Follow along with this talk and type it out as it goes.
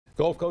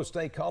Gulf Coast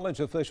State College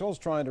officials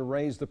trying to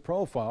raise the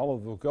profile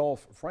of the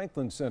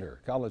Gulf-Franklin Center.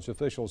 College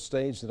officials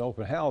staged an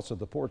open house at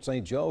the Port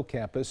St. Joe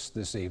campus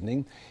this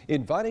evening,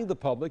 inviting the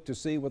public to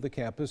see what the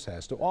campus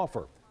has to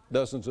offer.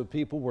 Dozens of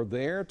people were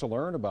there to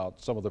learn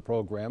about some of the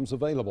programs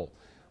available.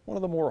 One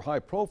of the more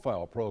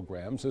high-profile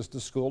programs is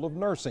the School of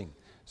Nursing.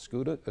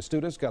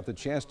 Students got the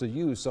chance to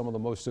use some of the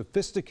most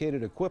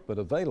sophisticated equipment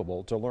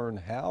available to learn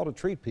how to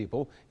treat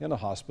people in a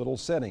hospital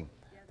setting.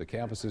 The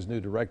campus's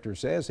new director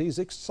says he's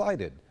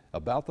excited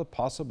about the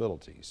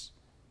possibilities.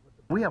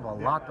 We have a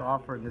lot to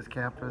offer in this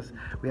campus.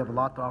 We have a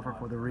lot to offer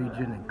for the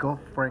region, and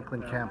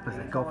Gulf-Franklin campus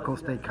at Gulf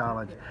Coast State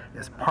College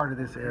is part of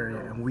this area,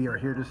 and we are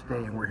here to stay,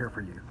 and we're here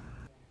for you.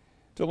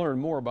 To learn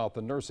more about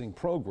the nursing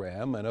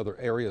program and other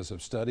areas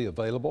of study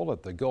available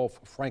at the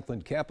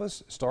Gulf-Franklin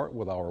campus, start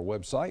with our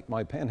website,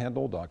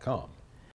 mypanhandle.com.